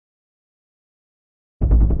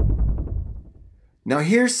Now,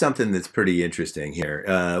 here's something that's pretty interesting here.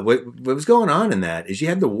 What was going on in that is you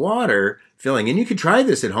had the water filling, and you could try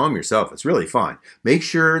this at home yourself. It's really fun. Make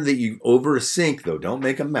sure that you over a sink, though. Don't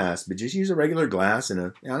make a mess, but just use a regular glass and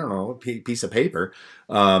I don't know, a piece of paper.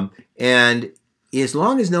 And as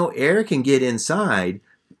long as no air can get inside,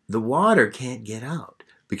 the water can't get out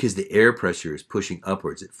because the air pressure is pushing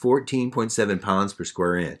upwards at 14.7 pounds per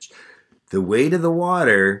square inch. The weight of the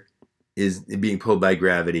water is being pulled by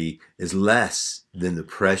gravity is less than the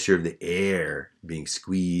pressure of the air being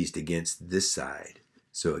squeezed against this side.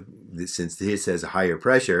 So since this has a higher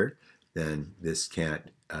pressure, then this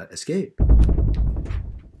can't escape.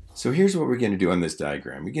 So here's what we're going to do on this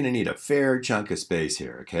diagram. We're going to need a fair chunk of space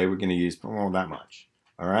here, okay? We're going to use that much,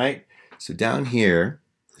 all right? So down here,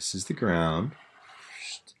 this is the ground,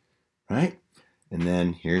 right? And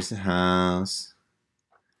then here's the house.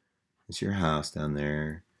 It's your house down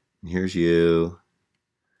there. And here's you.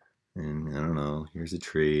 And I don't know, here's a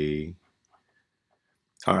tree.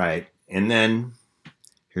 All right, and then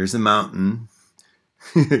here's a mountain.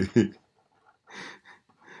 I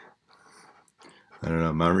don't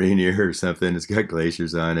know, Mount Rainier or something. It's got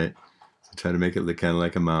glaciers on it. So try to make it look kind of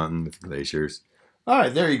like a mountain with glaciers. All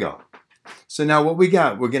right, there you go. So now what we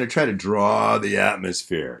got, we're going to try to draw the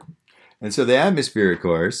atmosphere. And so the atmosphere, of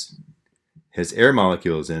course, has air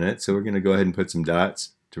molecules in it. So we're going to go ahead and put some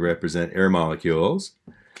dots to represent air molecules.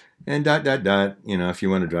 And dot, dot, dot, you know, if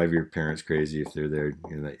you want to drive your parents crazy, if they're there,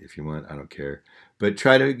 you know, if you want, I don't care. But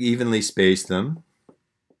try to evenly space them.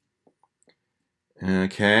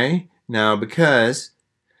 Okay. Now,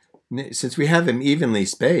 since we have them evenly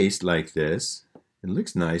spaced like this, it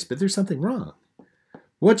looks nice, but there's something wrong.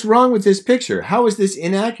 What's wrong with this picture? How is this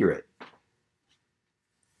inaccurate?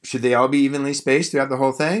 Should they all be evenly spaced throughout the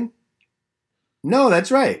whole thing? No,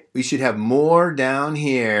 that's right. We should have more down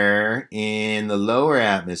here in the lower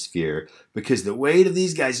atmosphere because the weight of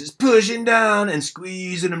these guys is pushing down and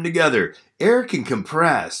squeezing them together. Air can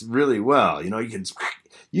compress really well. You know,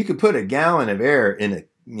 you can put a gallon of air in a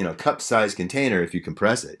cup-sized container if you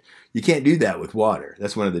compress it. You can't do that with water.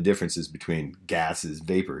 That's one of the differences between gases,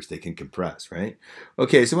 vapors. They can compress, right?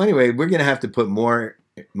 Okay, so anyway, we're going to have to put more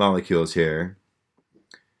molecules here.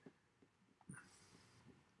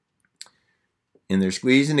 And they're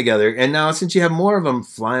squeezing together. And now since you have more of them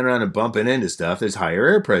flying around and bumping into stuff, there's higher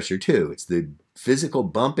air pressure too. It's the physical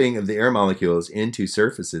bumping of the air molecules into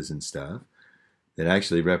surfaces and stuff that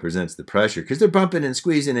actually represents the pressure because they're bumping and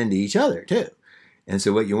squeezing into each other too. And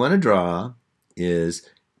so what you want to draw is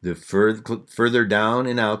the further down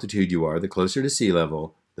in altitude you are, the closer to sea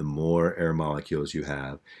level, the more air molecules you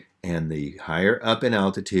have. And the higher up in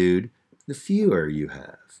altitude, the fewer you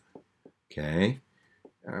have. Okay?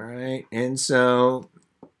 All right, and so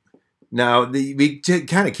now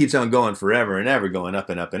kind of keeps on going forever and ever, going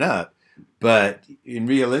up and up and up. But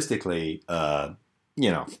realistically,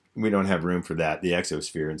 you know, we don't have room for that, the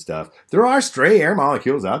exosphere and stuff. There are stray air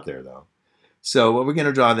molecules out there, though. So what we're going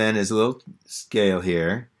to draw then is a little scale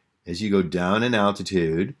here. As you go down in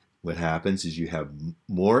altitude, what happens is you have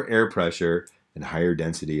more air pressure and higher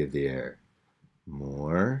density of the air.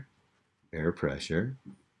 More air pressure.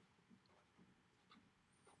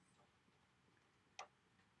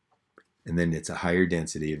 And then it's a higher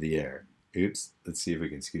density of the air. Oops, let's see if we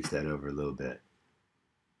can scooch that over a little bit.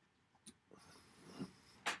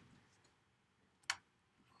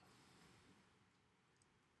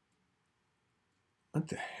 What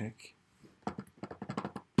the heck?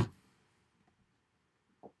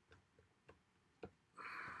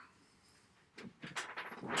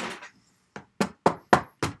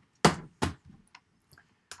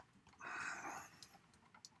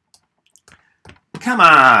 Come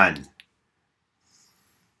on!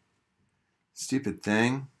 Stupid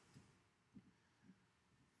thing.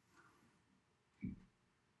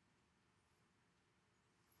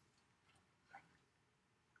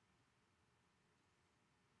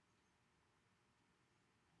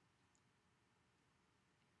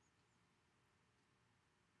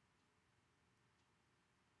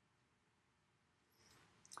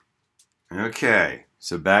 Okay,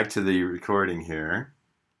 so back to the recording here.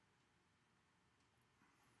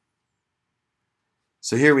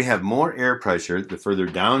 So here we have more air pressure the further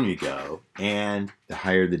down you go and the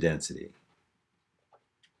higher the density.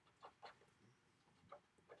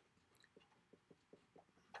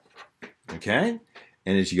 Okay?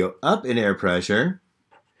 And as you go up in air pressure,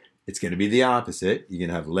 it's going to be the opposite. You're going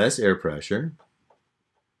to have less air pressure.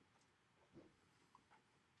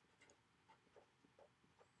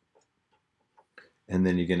 And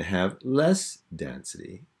then you're going to have less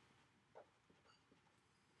density.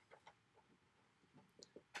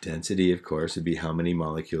 Density, of course, would be how many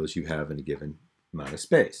molecules you have in a given amount of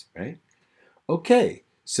space, right? Okay,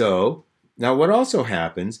 so now what also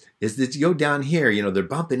happens is that you go down here, you know, they're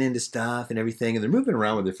bumping into stuff and everything, and they're moving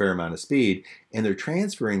around with a fair amount of speed, and they're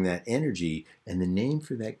transferring that energy, and the name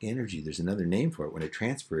for that energy, there's another name for it. When it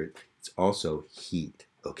transfers it, it's also heat,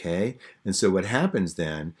 okay? And so what happens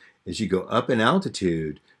then is you go up in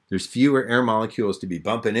altitude, there's fewer air molecules to be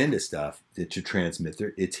bumping into stuff to transmit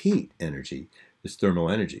its heat energy, its thermal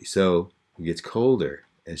energy. So it gets colder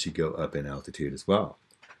as you go up in altitude as well.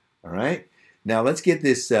 All right? Now let's get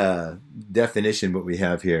this definition, what we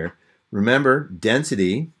have here. Remember,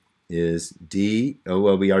 density is D, oh,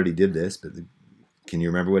 well, we already did this, but can you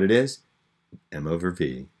remember what it is? M over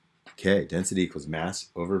V. Okay, density equals mass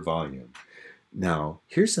over volume. Now,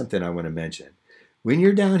 here's something I want to mention. When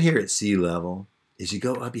you're down here at sea level, as you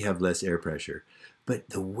go up, you have less air pressure. But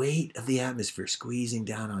the weight of the atmosphere squeezing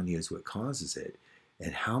down on you is what causes it.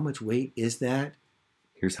 And how much weight is that?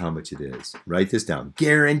 Here's how much it is. Write this down.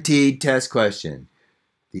 Guaranteed test question.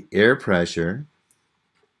 The air pressure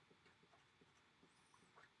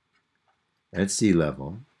at sea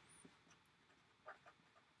level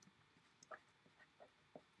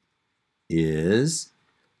is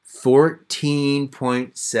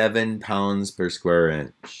 14.7 pounds per square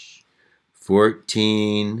inch.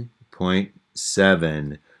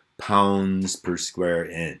 14.7 pounds per square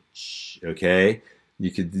inch. Okay?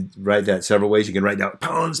 You could write that several ways. You can write down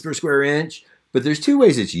pounds per square inch, but there's two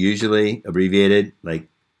ways it's usually abbreviated, like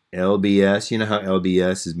LBS. You know how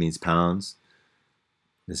LBS means pounds?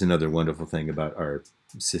 There's another wonderful thing about our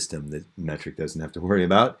system that metric doesn't have to worry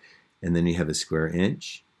about. And then you have a square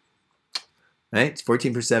inch, right? It's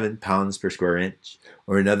 14.7 pounds per square inch.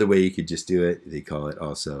 Or another way you could just do it, they call it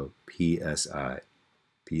also PSI.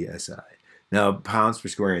 PSI. Now, pounds per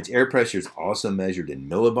square inch. Air pressure is also measured in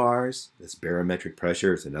millibars. That's barometric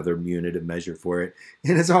pressure. It's another unit of measure for it.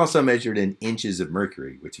 And it's also measured in inches of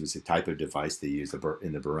mercury, which was a type of device they used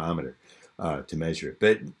in the barometer to measure it.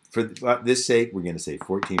 But for this sake, we're going to say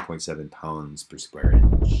 14.7 pounds per square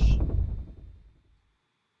inch.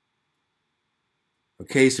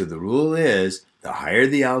 Okay, so the rule is the higher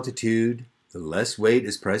the altitude, the less weight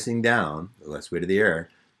is pressing down, the less weight of the air,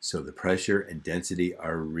 so the pressure and density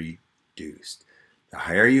are reduced. The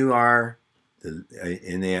higher you are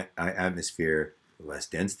in the atmosphere, the less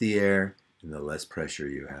dense the air and the less pressure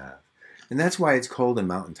you have. And that's why it's cold in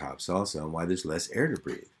mountaintops also, and why there's less air to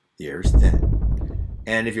breathe. The air is thin.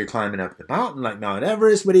 And if you're climbing up the mountain like Mount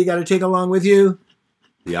Everest, what do you got to take along with you?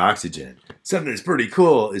 The oxygen. Something that's pretty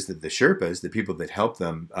cool is that the Sherpas, the people that help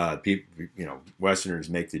them, Westerners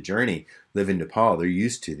make the journey, live in Nepal. They're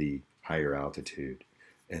used to the higher altitude.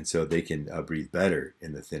 And so they can breathe better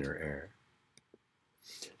in the thinner air.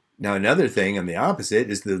 Now, another thing on the opposite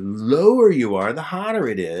is the lower you are, the hotter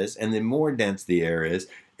it is, and the more dense the air is.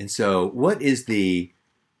 And so what is the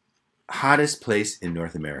hottest place in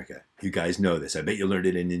North America? You guys know this. I bet you learned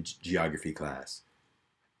it in geography class.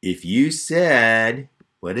 If you said,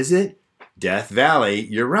 what is it? Death Valley,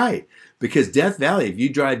 you're right. Because Death Valley, if you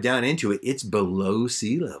drive down into it, it's below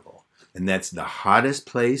sea level. And that's the hottest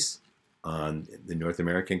place on the North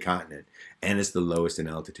American continent, and it's the lowest in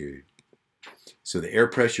altitude. So the air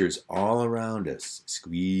pressure is all around us,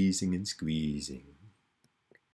 squeezing and squeezing.